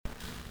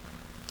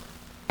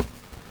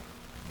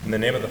In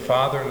the name of the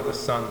Father, and of the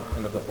Son,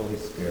 and of the Holy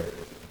Spirit.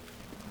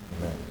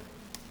 Amen.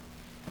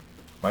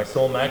 My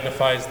soul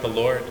magnifies the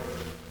Lord,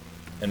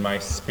 and my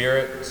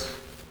spirit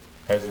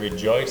has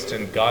rejoiced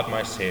in God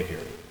my Savior,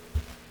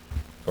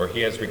 for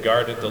he has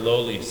regarded the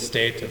lowly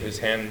state of his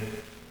handmaiden.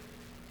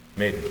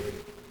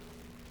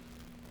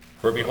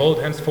 For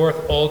behold,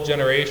 henceforth all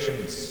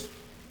generations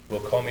will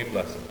call me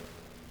blessed.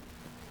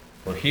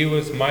 For he who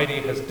is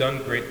mighty has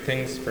done great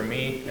things for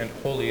me, and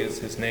holy is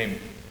his name.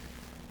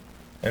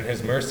 And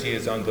his mercy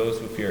is on those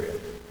who fear him,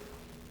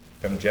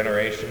 from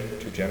generation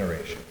to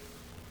generation.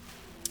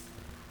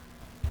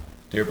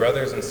 Dear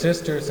brothers and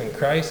sisters in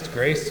Christ,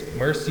 grace,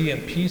 mercy,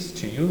 and peace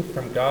to you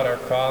from God our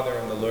Father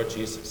and the Lord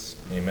Jesus.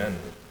 Amen.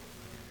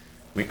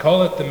 We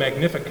call it the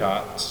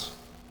Magnificat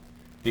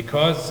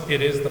because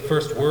it is the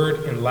first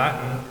word in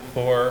Latin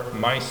for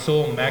 "my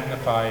soul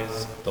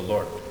magnifies the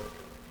Lord."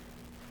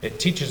 It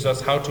teaches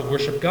us how to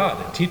worship God.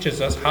 It teaches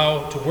us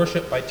how to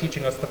worship by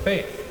teaching us the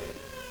faith.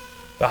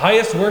 The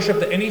highest worship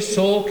that any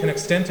soul can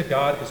extend to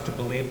God is to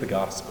believe the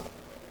gospel.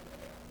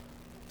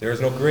 There is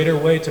no greater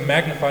way to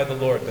magnify the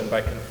Lord than by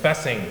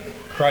confessing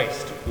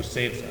Christ who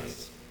saves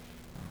us.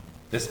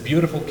 This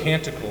beautiful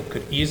canticle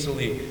could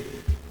easily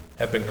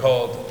have been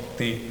called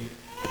the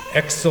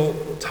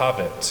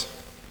Exultavit.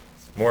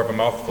 More of a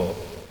mouthful.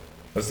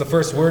 It's the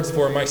first words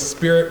for "my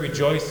spirit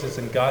rejoices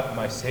in God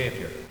my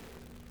Savior."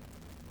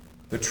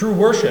 The true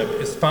worship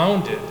is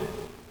founded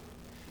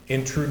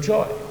in true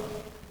joy.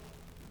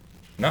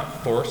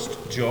 Not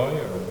forced joy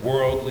or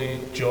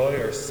worldly joy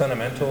or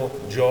sentimental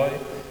joy,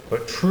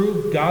 but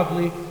true,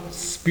 godly,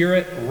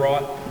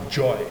 spirit-wrought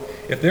joy.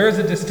 If there is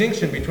a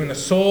distinction between the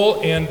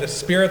soul and the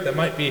spirit that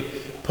might be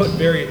put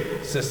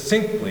very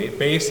succinctly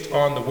based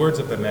on the words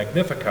of the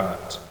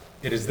Magnificat,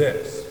 it is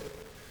this: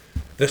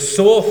 the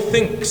soul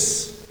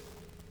thinks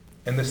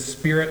and the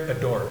spirit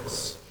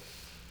adores.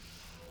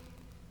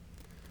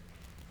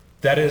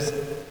 That is,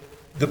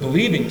 the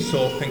believing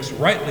soul thinks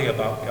rightly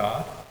about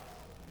God,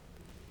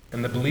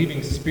 and the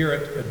believing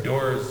spirit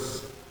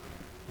adores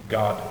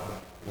God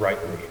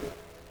rightly.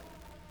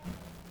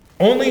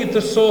 Only if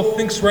the soul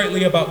thinks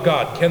rightly about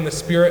God can the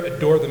spirit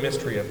adore the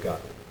mystery of God.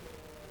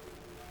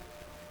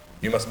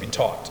 You must be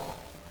taught.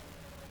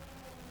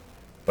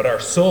 But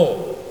our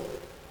soul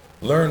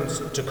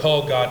learns to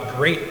call God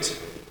great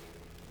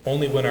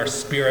only when our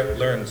spirit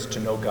learns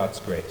to know God's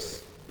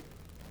grace.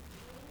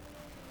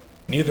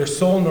 Neither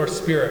soul nor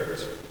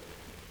spirit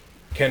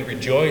can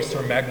rejoice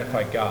or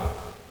magnify God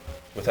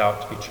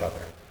without each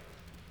other.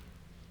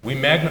 We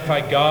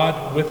magnify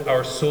God with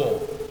our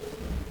soul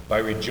by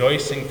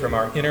rejoicing from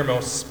our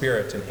innermost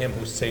spirit in him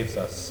who saves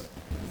us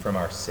from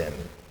our sin.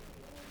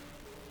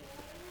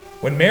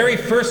 When Mary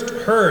first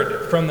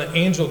heard from the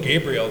angel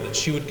Gabriel that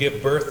she would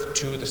give birth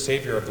to the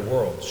Savior of the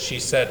world, she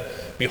said,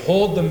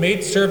 "Behold, the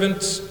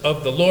maidservant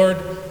of the Lord,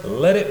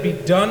 let it be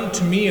done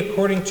to me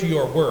according to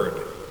your word."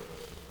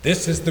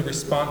 This is the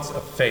response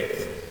of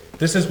faith.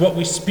 This is what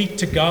we speak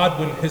to God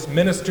when his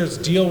ministers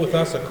deal with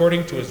us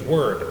according to his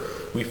word.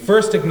 We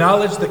first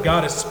acknowledge that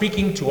God is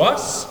speaking to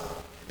us.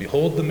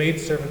 Behold, the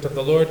maidservant of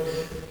the Lord.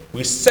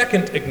 We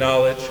second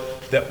acknowledge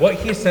that what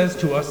he says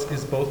to us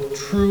is both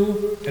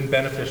true and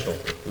beneficial.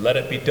 Let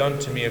it be done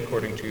to me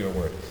according to your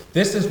word.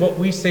 This is what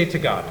we say to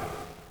God.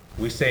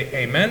 We say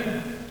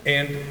amen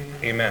and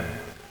amen.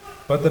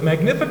 But the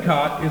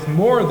Magnificat is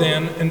more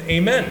than an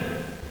amen.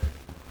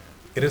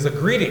 It is a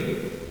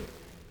greeting.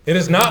 It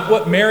is not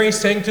what Mary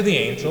sang to the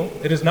angel.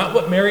 It is not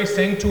what Mary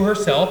sang to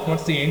herself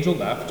once the angel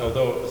left,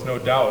 although it was no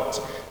doubt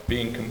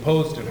being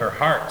composed in her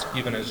heart,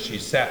 even as she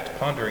sat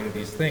pondering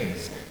these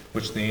things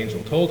which the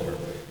angel told her.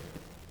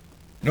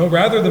 No,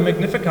 rather, the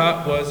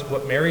Magnificat was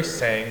what Mary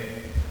sang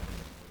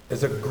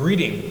as a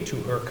greeting to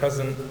her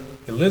cousin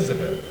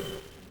Elizabeth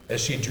as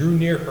she drew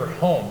near her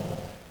home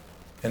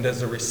and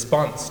as a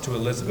response to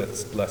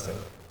Elizabeth's blessing.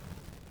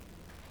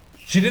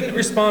 She didn't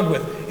respond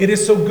with, "It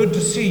is so good to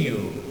see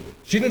you."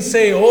 She didn't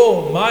say,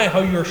 "Oh my,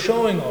 how you're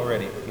showing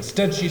already."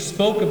 Instead, she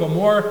spoke of a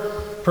more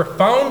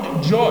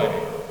profound joy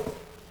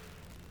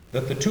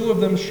that the two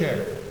of them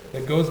shared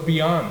that goes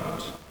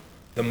beyond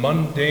the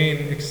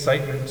mundane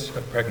excitement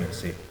of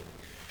pregnancy.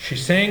 She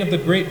sang of the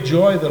great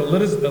joy that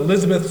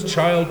Elizabeth's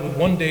child would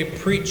one day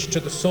preach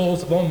to the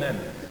souls of all men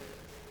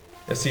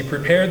as he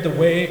prepared the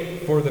way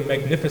for the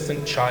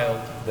magnificent child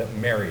that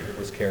Mary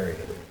was carrying.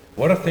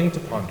 What a thing to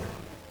ponder.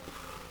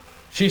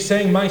 She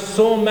sang, "My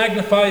soul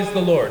magnifies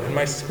the Lord, and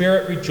my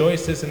spirit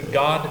rejoices in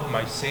God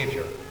my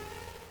Savior."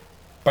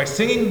 By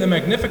singing the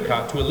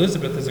Magnificat to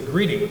Elizabeth as a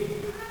greeting,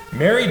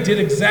 Mary did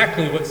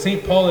exactly what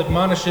St. Paul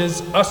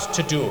admonishes us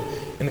to do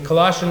in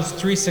Colossians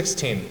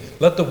 3:16.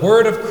 "Let the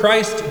word of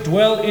Christ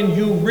dwell in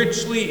you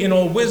richly in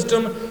all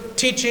wisdom,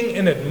 teaching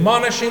and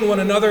admonishing one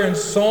another in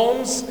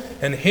psalms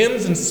and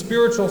hymns and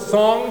spiritual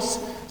songs,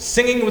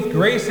 singing with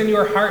grace in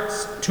your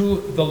hearts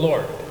to the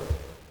Lord."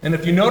 And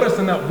if you notice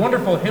in that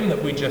wonderful hymn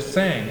that we just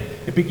sang,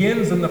 it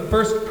begins in the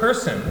first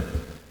person.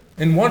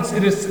 And once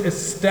it is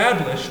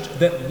established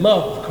that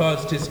love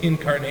caused his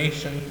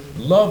incarnation,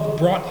 love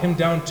brought him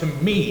down to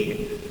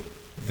me,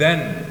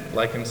 Then,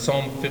 like in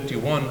Psalm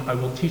 51, I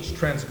will teach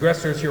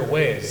transgressors your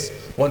ways,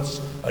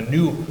 once a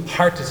new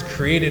heart is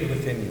created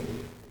within you.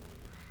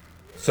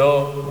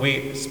 So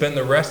we spend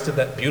the rest of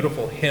that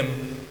beautiful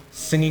hymn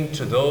singing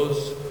to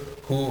those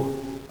who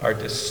are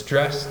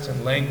distressed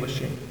and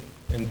languishing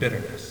in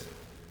bitterness.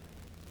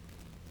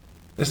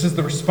 This is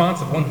the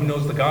response of one who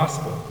knows the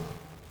gospel.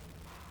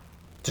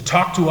 To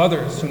talk to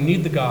others who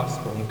need the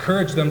gospel,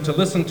 encourage them to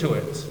listen to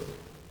it,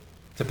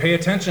 to pay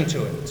attention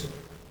to it,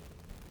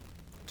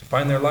 to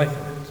find their life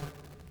in it.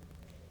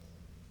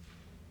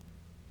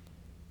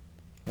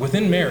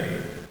 Within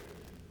Mary,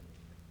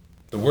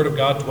 the Word of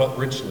God dwelt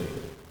richly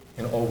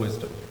in all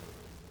wisdom.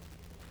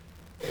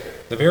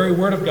 The very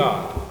Word of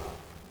God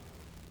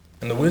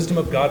and the wisdom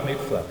of God made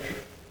flesh,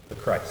 the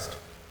Christ.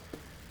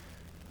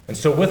 And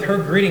so with her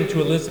greeting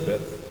to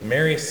Elizabeth,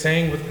 Mary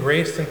sang with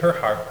grace in her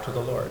heart to the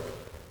Lord.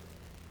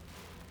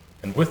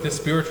 And with this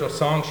spiritual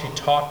song, she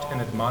taught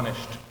and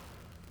admonished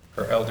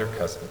her elder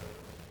cousin.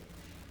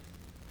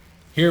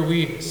 Here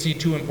we see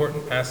two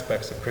important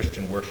aspects of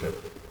Christian worship.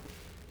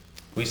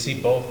 We see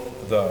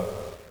both the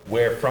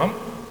where from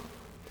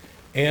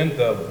and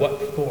the what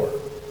for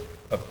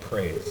of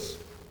praise.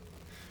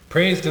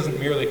 Praise doesn't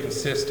merely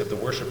consist of the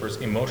worshiper's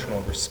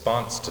emotional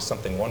response to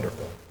something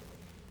wonderful.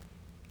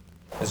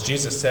 As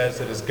Jesus says,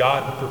 it is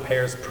God who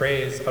prepares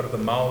praise out of the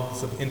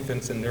mouths of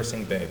infants and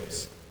nursing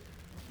babes.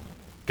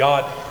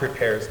 God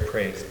prepares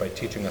praise by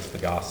teaching us the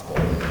gospel.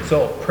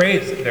 So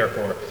praise,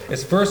 therefore,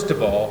 is first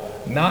of all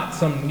not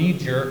some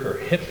knee-jerk or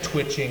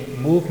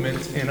hip-twitching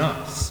movement in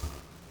us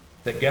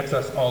that gets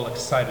us all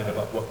excited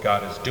about what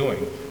God is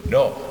doing.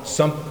 No,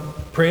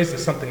 praise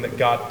is something that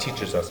God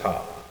teaches us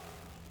how.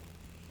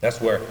 That's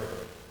where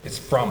it's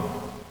from.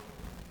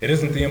 It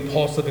isn't the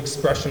impulsive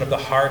expression of the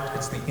heart,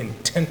 it's the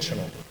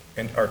intentional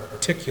and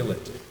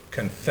articulate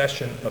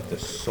confession of the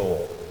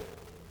soul.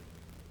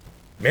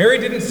 Mary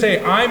didn't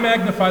say, I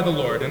magnify the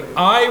Lord and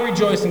I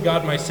rejoice in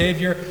God my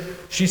Savior.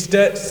 She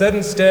said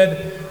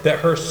instead that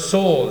her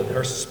soul and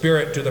her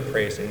spirit do the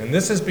praising. And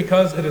this is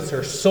because it is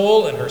her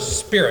soul and her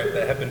spirit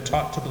that have been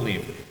taught to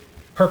believe.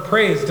 Her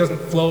praise doesn't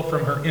flow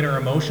from her inner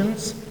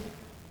emotions.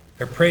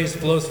 Her praise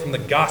flows from the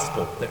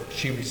gospel that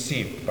she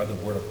received by the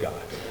word of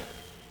God.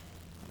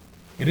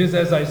 It is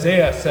as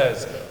Isaiah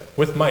says,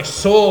 with my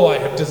soul I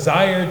have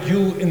desired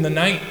you in the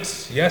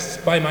night.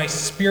 Yes, by my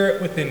spirit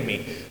within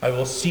me, I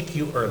will seek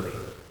you early.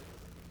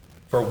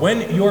 For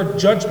when your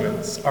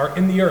judgments are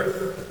in the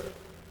earth,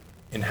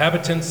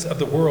 inhabitants of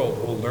the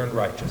world will learn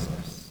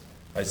righteousness.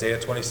 Isaiah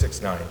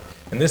 26:9.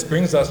 And this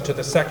brings us to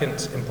the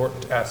second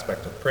important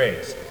aspect of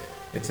praise.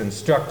 It's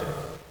instructive.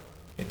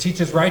 It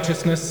teaches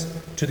righteousness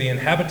to the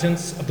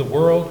inhabitants of the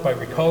world by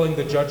recalling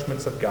the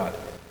judgments of God.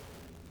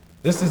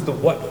 This is the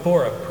what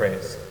for of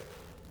praise.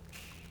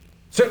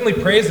 Certainly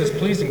praise is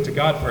pleasing to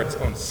God for its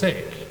own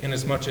sake,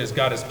 inasmuch as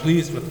God is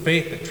pleased with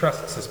faith that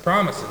trusts his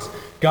promises.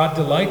 God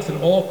delights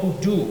in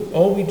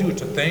all we do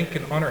to thank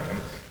and honor him.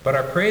 But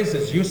our praise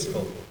is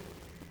useful.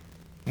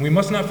 And we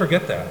must not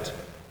forget that.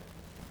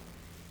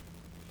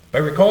 By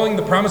recalling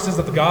the promises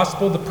of the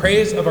gospel, the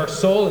praise of our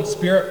soul and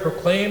spirit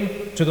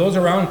proclaim to those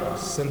around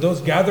us and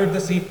those gathered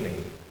this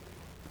evening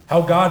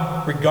how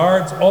God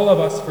regards all of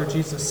us for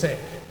Jesus' sake.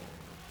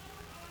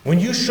 When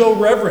you show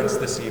reverence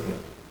this evening,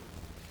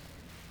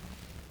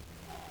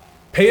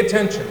 pay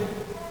attention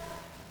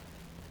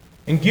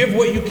and give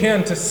what you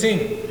can to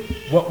sing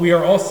what we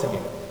are all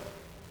singing.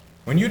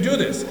 When you do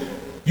this,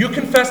 you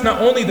confess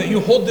not only that you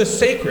hold this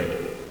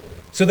sacred,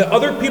 so that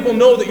other people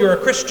know that you're a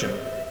Christian,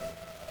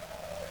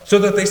 so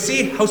that they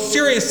see how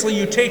seriously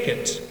you take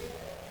it.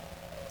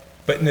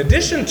 But in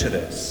addition to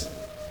this,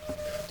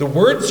 the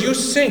words you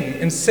sing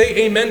and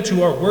say amen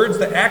to are words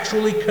that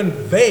actually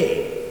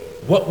convey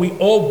what we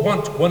all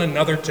want one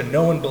another to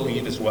know and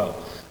believe as well,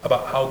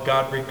 about how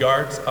God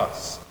regards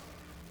us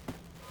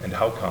and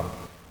how come.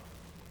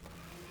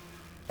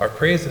 Our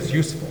praise is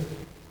useful.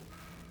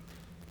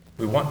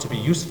 We want to be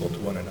useful to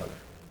one another.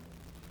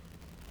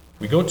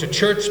 We go to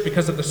church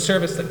because of the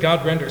service that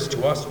God renders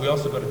to us. We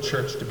also go to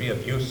church to be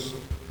of use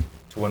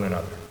to one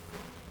another.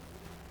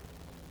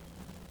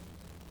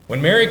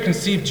 When Mary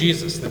conceived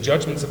Jesus, the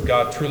judgments of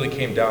God truly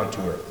came down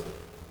to earth.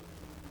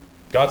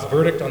 God's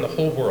verdict on the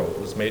whole world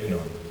was made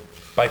known.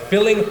 By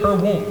filling her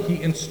womb,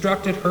 he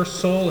instructed her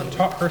soul and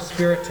taught her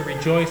spirit to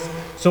rejoice.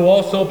 So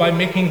also by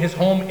making his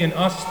home in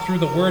us through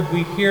the word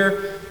we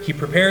hear, he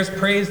prepares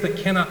praise that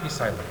cannot be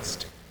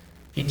silenced.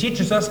 He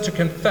teaches us to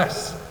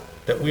confess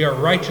that we are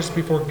righteous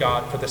before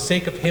God for the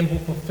sake of him who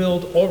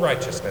fulfilled all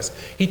righteousness.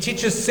 He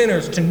teaches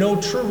sinners to know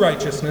true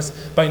righteousness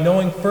by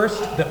knowing first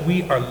that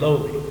we are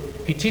lowly.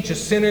 He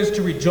teaches sinners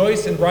to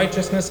rejoice in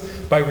righteousness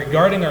by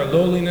regarding our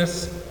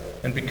lowliness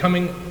and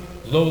becoming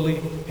lowly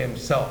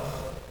himself.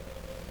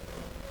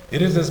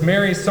 It is as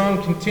Mary's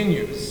song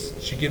continues,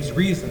 she gives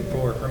reason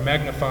for her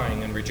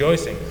magnifying and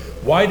rejoicing.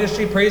 Why does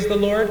she praise the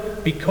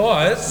Lord?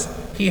 Because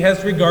he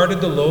has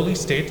regarded the lowly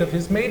state of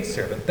his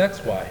maidservant. That's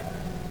why.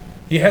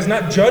 He has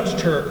not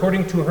judged her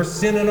according to her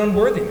sin and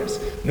unworthiness.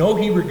 No,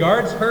 he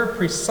regards her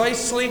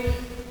precisely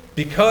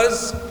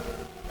because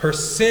Her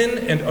sin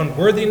and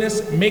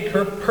unworthiness make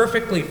her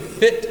perfectly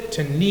fit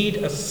to need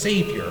a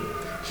Savior.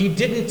 He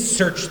didn't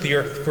search the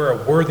earth for a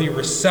worthy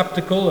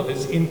receptacle of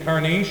his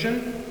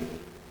incarnation.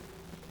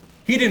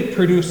 He didn't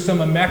produce some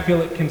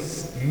immaculately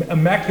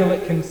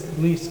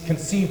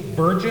conceived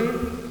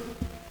virgin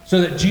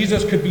so that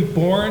Jesus could be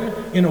born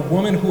in a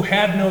woman who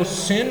had no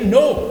sin.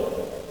 No.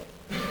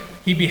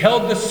 He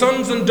beheld the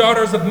sons and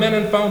daughters of men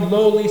and found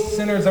lowly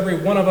sinners, every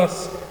one of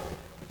us,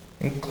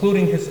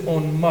 including his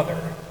own mother.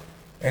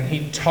 And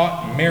he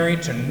taught Mary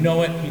to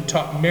know it. He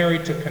taught Mary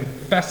to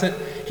confess it.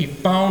 He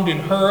found in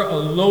her a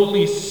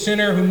lowly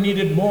sinner who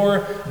needed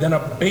more than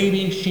a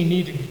baby. She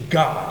needed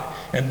God.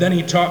 And then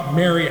he taught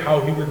Mary how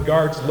he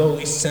regards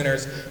lowly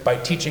sinners by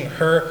teaching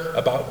her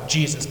about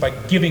Jesus, by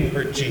giving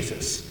her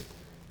Jesus.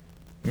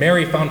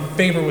 Mary found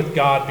favor with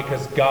God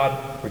because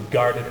God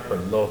regarded her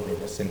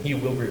lowliness, and he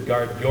will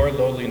regard your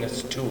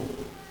lowliness too.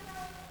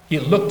 He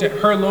looked at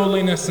her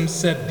lowliness and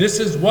said, "This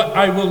is what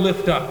I will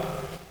lift up.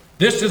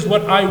 This is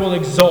what I will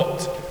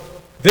exalt.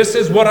 This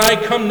is what I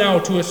come now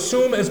to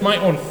assume as my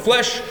own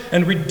flesh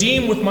and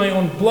redeem with my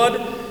own blood.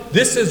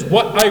 This is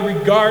what I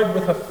regard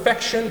with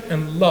affection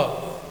and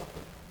love."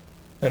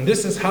 And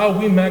this is how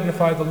we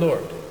magnify the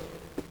Lord.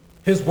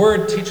 His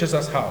word teaches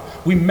us how.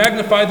 We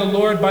magnify the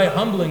Lord by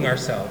humbling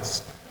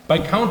ourselves, by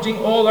counting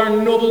all our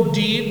noble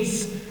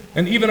deeds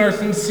and even our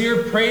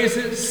sincere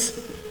praises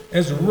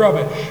as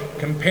rubbish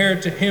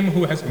compared to him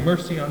who has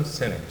mercy on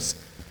sinners.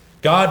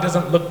 God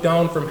doesn't look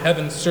down from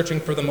heaven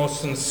searching for the most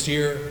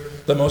sincere,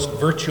 the most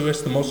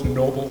virtuous, the most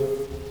noble.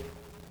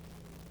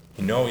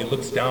 No, he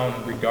looks down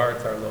and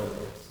regards our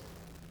lowliness.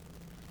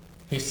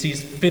 He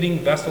sees fitting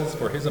vessels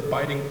for his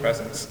abiding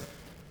presence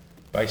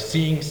by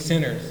seeing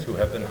sinners who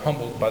have been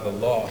humbled by the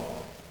law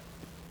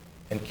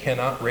and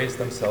cannot raise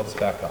themselves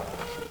back up.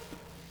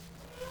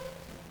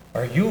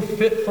 Are you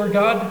fit for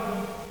God?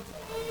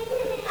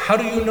 How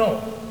do you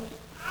know?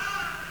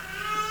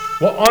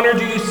 What honor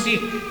do you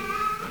seek?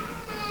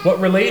 What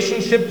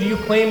relationship do you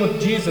claim with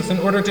Jesus in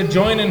order to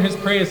join in his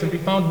praise and be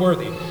found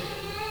worthy?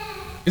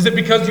 Is it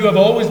because you have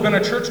always been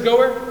a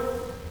churchgoer?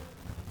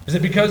 Is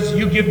it because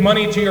you give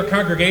money to your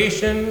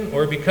congregation,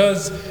 or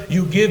because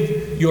you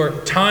give your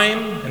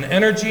time and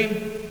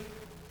energy?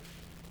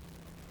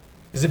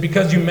 Is it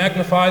because you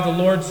magnify the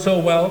Lord so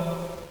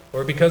well,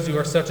 or because you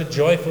are such a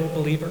joyful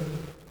believer?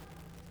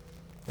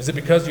 Is it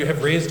because you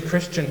have raised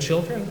Christian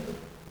children?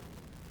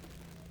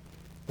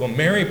 Well,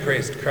 Mary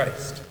praised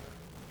Christ.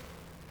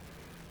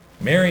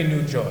 Mary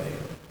knew joy.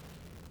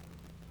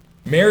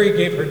 Mary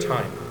gave her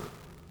time,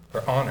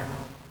 her honor,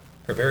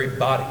 her very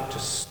body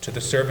to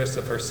the service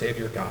of her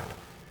Savior God.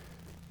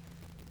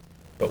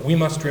 But we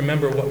must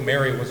remember what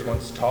Mary was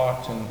once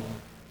taught and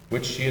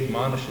which she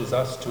admonishes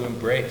us to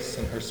embrace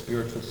in her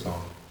spiritual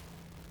song.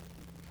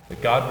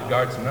 That God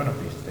regards none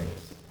of these things.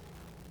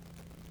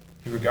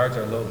 He regards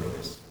our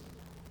lowliness.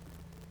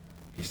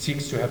 He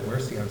seeks to have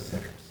mercy on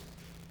sinners.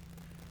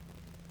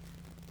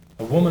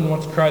 A woman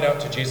once cried out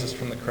to Jesus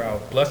from the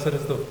crowd, "Blessed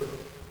is the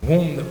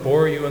womb that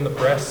bore you and the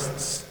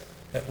breasts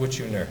at which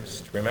you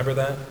nursed." Remember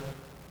that?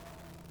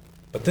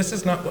 But this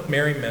is not what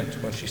Mary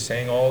meant when she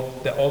sang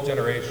that all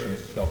generations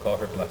shall call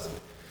her blessed.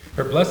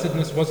 Her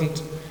blessedness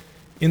wasn't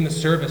in the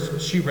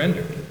service she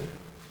rendered.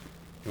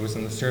 It was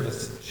in the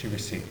service she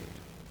received.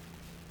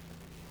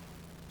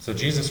 So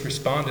Jesus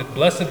responded,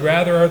 "Blessed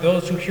rather are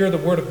those who hear the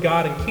word of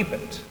God and keep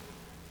it."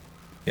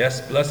 Yes,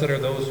 blessed are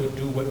those who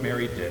do what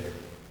Mary did,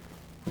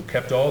 who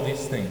kept all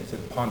these things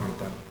and pondered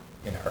them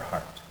in her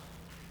heart.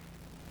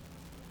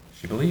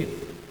 She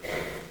believed.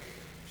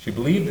 She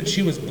believed that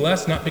she was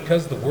blessed not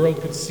because the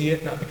world could see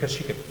it, not because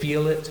she could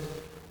feel it.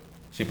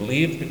 She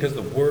believed because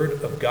the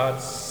word of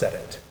God said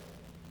it.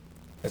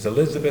 As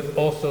Elizabeth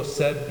also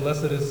said,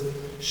 "Blessed is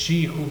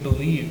she who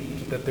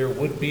believed that there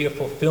would be a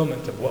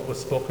fulfillment of what was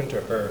spoken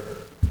to her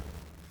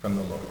from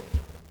the Lord."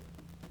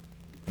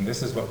 And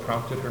this is what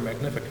prompted her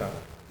Magnificat.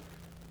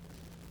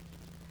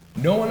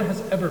 No one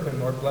has ever been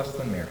more blessed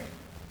than Mary.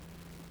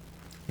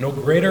 No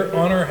greater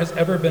honor has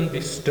ever been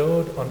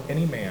bestowed on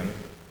any man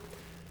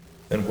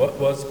than what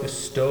was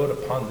bestowed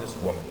upon this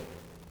woman.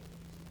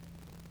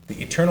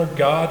 The eternal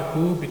God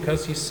who,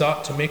 because he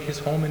sought to make his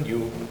home in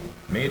you,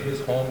 made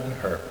his home in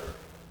her.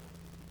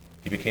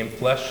 He became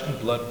flesh and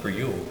blood for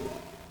you,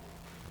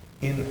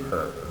 in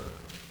her.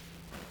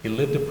 He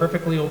lived a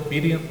perfectly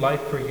obedient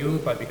life for you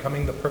by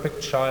becoming the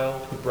perfect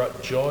child who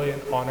brought joy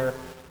and honor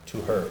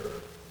to her,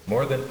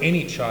 more than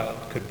any child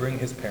could bring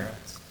his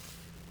parents.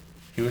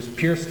 He was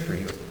pierced for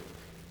you.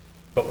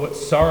 But what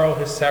sorrow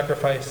his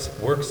sacrifice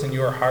works in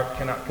your heart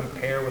cannot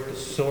compare with the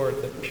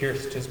sword that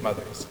pierced his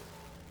mother's.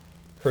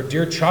 Her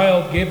dear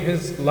child gave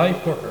his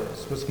life for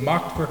hers, was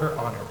mocked for her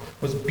honor,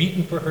 was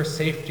beaten for her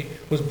safety,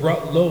 was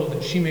brought low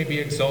that she may be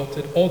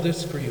exalted. All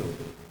this for you.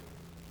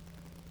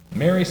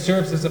 Mary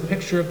serves as a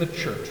picture of the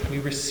church. We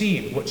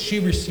receive what she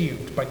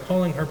received by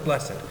calling her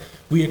blessed.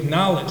 We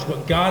acknowledge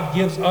what God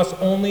gives us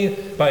only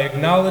by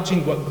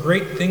acknowledging what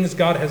great things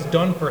God has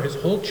done for his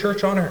whole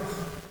church on earth.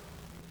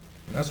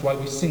 And that's why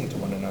we sing to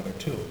one another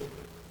too.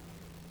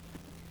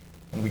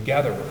 And we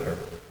gather with her.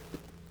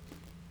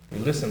 We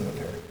listen with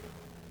her.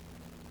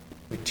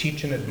 We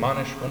teach and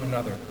admonish one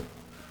another,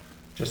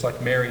 just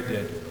like Mary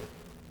did,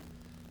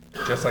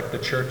 just like the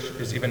church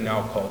is even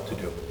now called to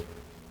do.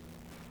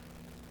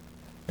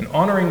 In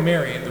honoring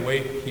Mary the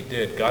way he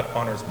did, God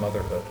honors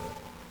motherhood.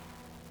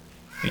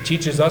 He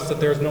teaches us that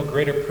there is no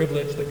greater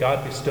privilege that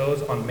God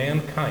bestows on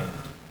mankind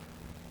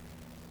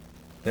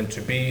than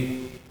to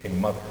be a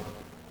mother,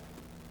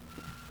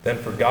 than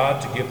for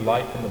God to give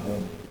life in the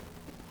womb.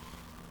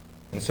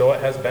 And so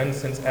it has been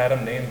since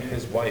Adam named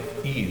his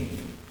wife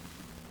Eve,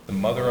 the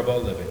mother of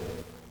all living.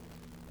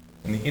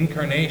 And the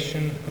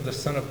incarnation of the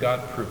Son of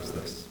God proves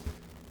this.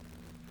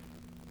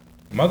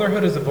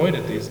 Motherhood is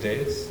avoided these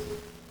days,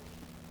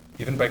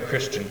 even by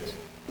Christians.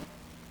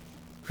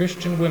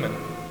 Christian women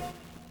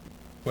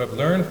who have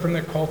learned from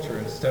their culture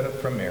instead of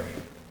from Mary.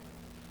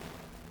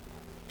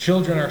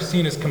 Children are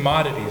seen as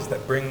commodities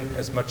that bring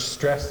as much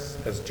stress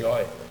as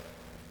joy.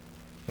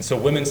 And so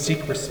women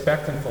seek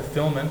respect and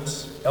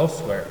fulfillment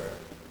elsewhere,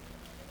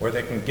 where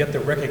they can get the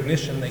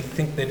recognition they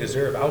think they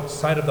deserve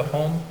outside of the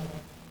home,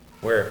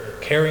 where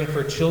caring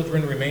for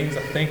children remains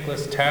a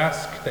thankless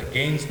task that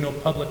gains no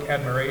public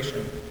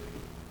admiration.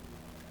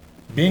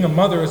 Being a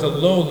mother is a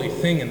lowly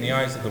thing in the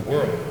eyes of the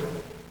world.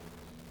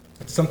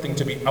 It's something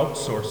to be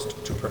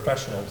outsourced to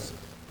professionals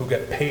who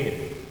get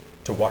paid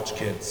to watch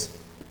kids.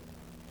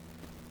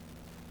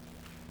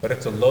 But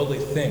it's a lowly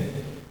thing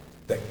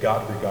that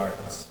God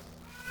regards.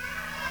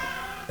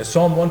 As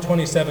Psalm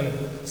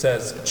 127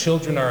 says,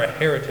 children are a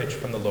heritage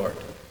from the Lord.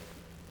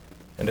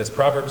 And as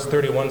Proverbs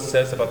 31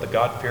 says about the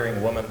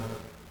God-fearing woman,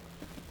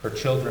 her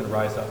children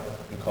rise up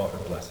and call her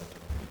blessed.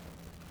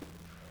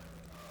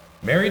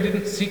 Mary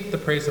didn't seek the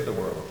praise of the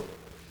world.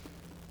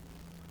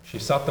 She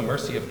sought the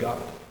mercy of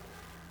God.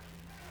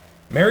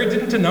 Mary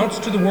didn't announce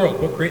to the world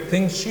what great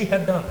things she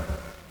had done.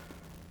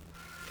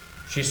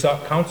 She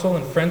sought counsel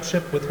and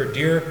friendship with her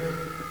dear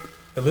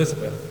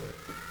Elizabeth,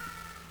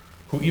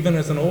 who even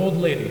as an old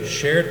lady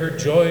shared her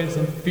joys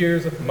and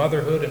fears of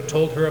motherhood and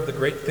told her of the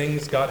great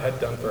things God had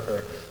done for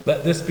her.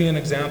 Let this be an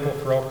example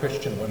for all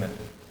Christian women.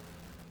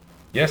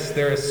 Yes,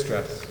 there is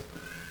stress.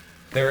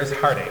 There is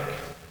heartache.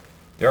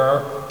 There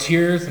are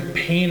tears and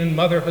pain in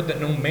motherhood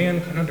that no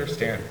man can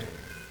understand.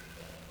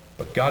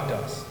 But God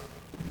does.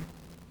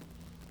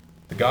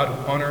 The God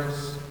who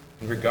honors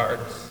and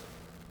regards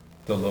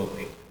the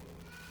lowly.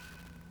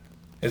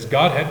 As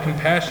God had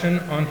compassion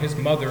on his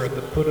mother at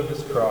the foot of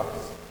his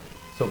cross,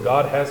 so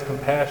God has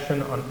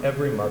compassion on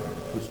every mother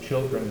whose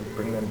children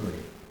bring them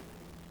grief.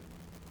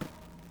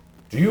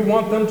 Do you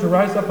want them to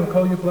rise up and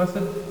call you blessed?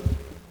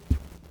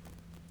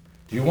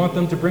 Do you want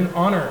them to bring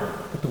honor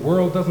that the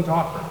world doesn't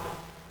offer?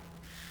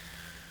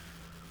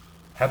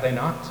 Have they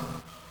not?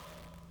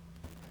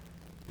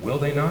 Will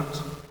they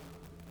not?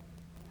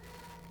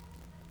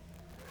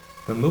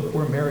 Then look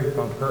where Mary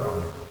found her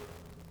honor.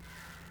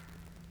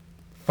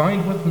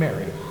 Find with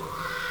Mary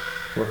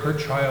where her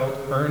child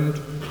earned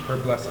her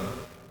blessing,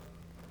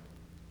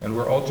 and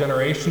where all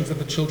generations of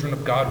the children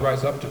of God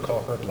rise up to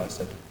call her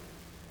blessed.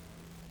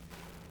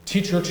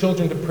 Teach your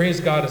children to praise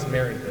God as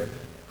Mary did,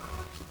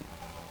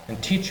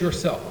 and teach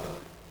yourself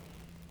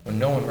when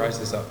no one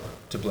rises up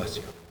to bless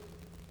you.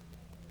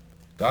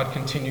 God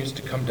continues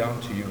to come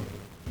down to you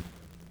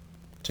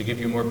to give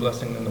you more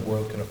blessing than the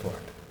world can afford.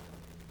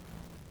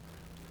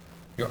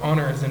 Your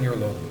honor is in your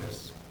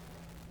lowliness.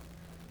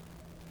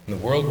 And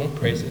the world won't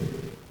praise it,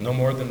 no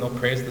more than they'll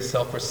praise the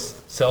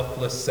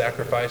selfless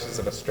sacrifices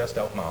of a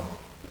stressed-out mom.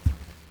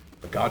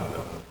 But God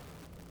will.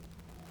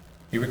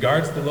 He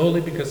regards the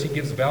lowly because he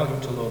gives value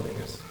to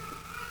lowliness.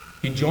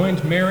 He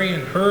joined Mary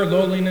in her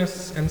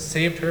lowliness and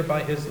saved her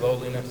by his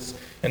lowliness,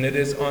 and it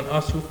is on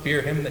us who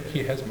fear him that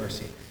he has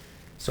mercy.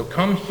 So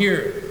come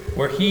here,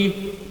 where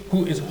he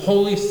who is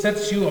holy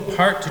sets you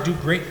apart to do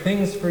great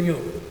things for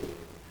you.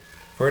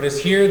 For it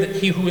is here that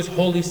he who is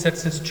holy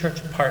sets his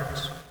church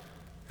apart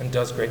and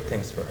does great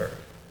things for her.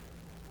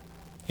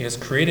 He has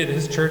created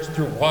his church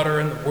through water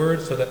and the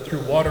word, so that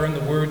through water and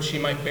the word she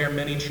might bear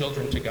many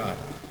children to God.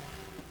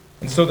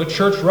 And so the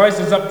church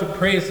rises up to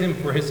praise him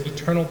for his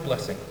eternal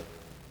blessing.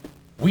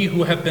 We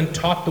who have been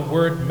taught the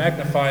word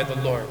magnify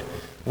the Lord.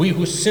 We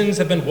whose sins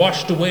have been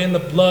washed away in the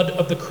blood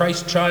of the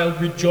Christ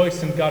child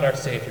rejoice in God our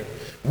Savior.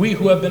 We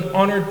who have been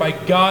honored by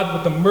God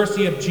with the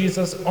mercy of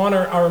Jesus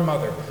honor our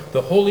mother,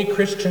 the Holy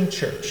Christian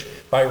Church,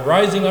 by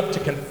rising up to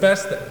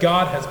confess that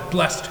God has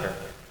blessed her.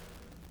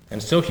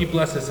 And so he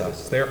blesses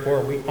us.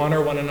 Therefore, we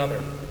honor one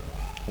another.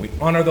 We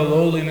honor the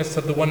lowliness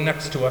of the one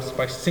next to us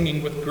by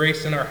singing with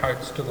grace in our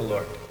hearts to the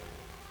Lord.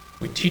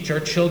 We teach our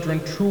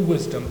children true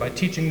wisdom by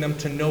teaching them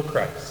to know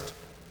Christ.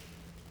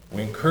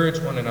 We encourage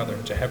one another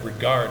to have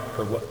regard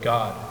for what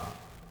God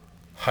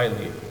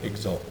highly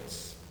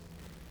exalts.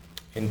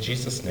 In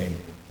Jesus' name,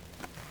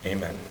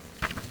 amen.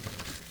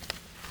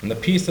 And the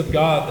peace of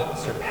God that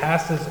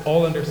surpasses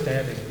all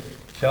understanding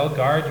shall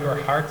guard your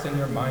hearts and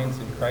your minds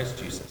in Christ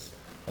Jesus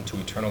unto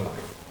eternal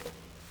life.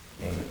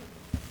 Amen.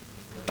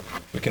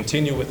 We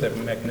continue with the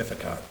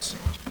Magnificat.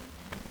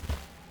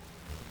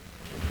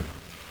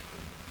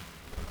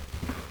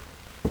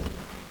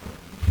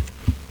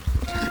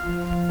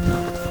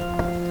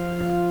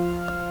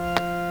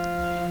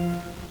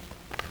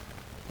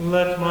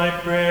 Let my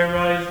prayer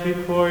rise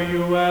before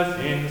you as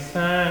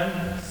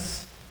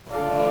incense.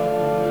 As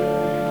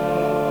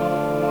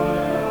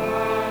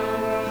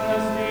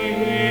the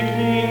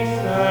evening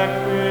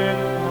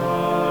sacrifice,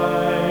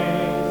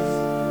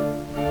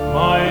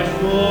 my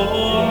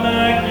soul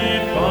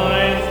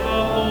magnifies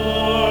the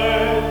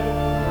Lord,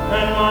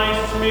 and my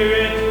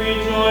spirit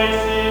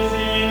rejoices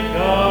in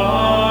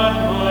God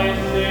my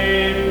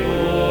Savior.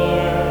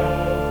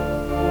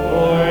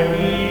 For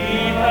he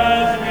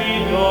has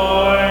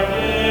regarded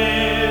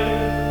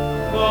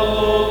the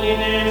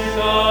lowliness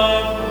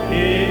of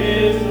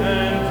his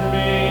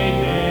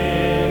handmaiden.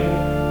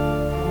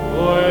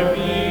 For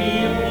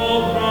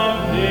behold, from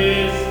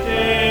this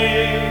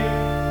day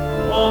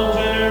all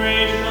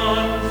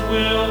generations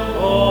will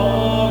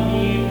call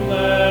me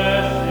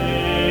blessed.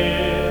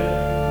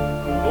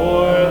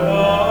 For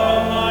the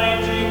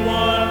Mighty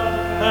One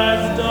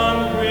has done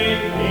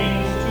great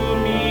things to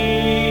me,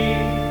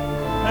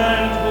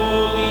 and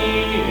holy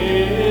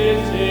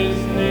is his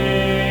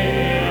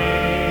name.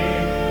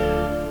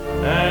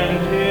 And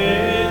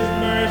his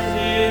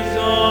mercies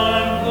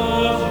on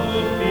those who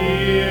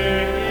fear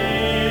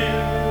him,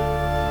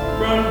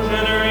 from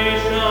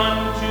generation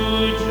to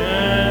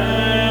generation.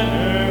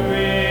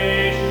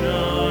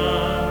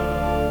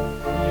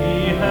 He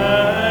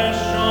has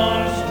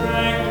shown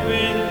strength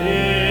with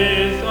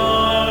his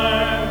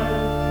arm.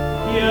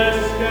 He has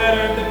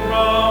scattered the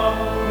proud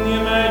in the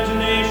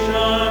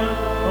imagination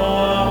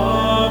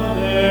of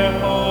their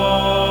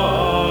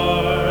hearts.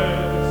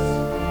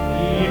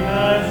 He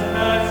has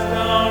cast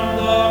down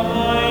the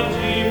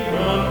mighty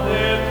from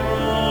their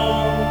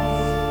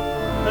thrones,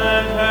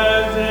 and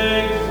has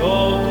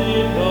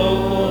exalted the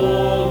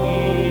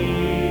lowly.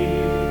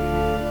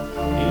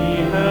 He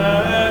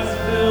has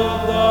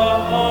filled the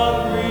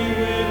hungry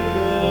with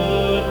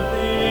good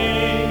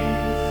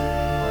things,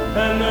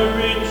 and the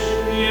rich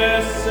he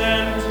has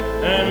sent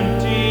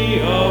empty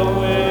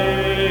away.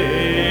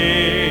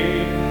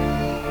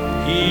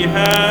 He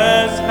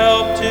has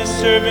helped his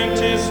servant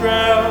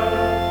Israel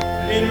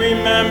in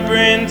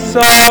remembrance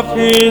of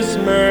his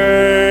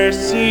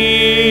mercy,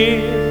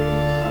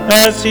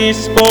 as he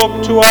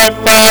spoke to our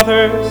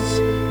fathers,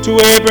 to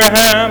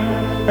Abraham,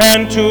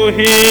 and to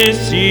his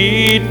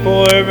seed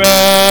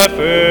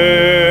forever.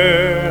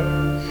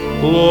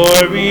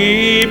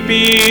 Glory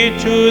be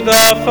to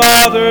the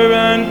Father,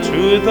 and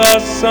to the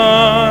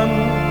Son,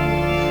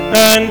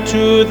 and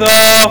to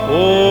the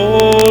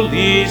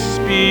Holy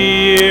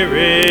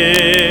Spirit,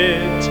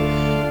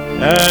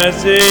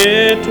 as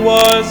it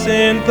was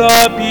in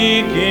the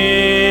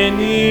beginning,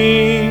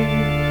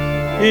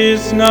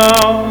 is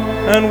now,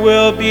 and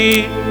will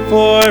be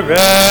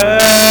forever.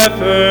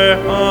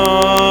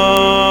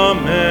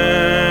 Amen.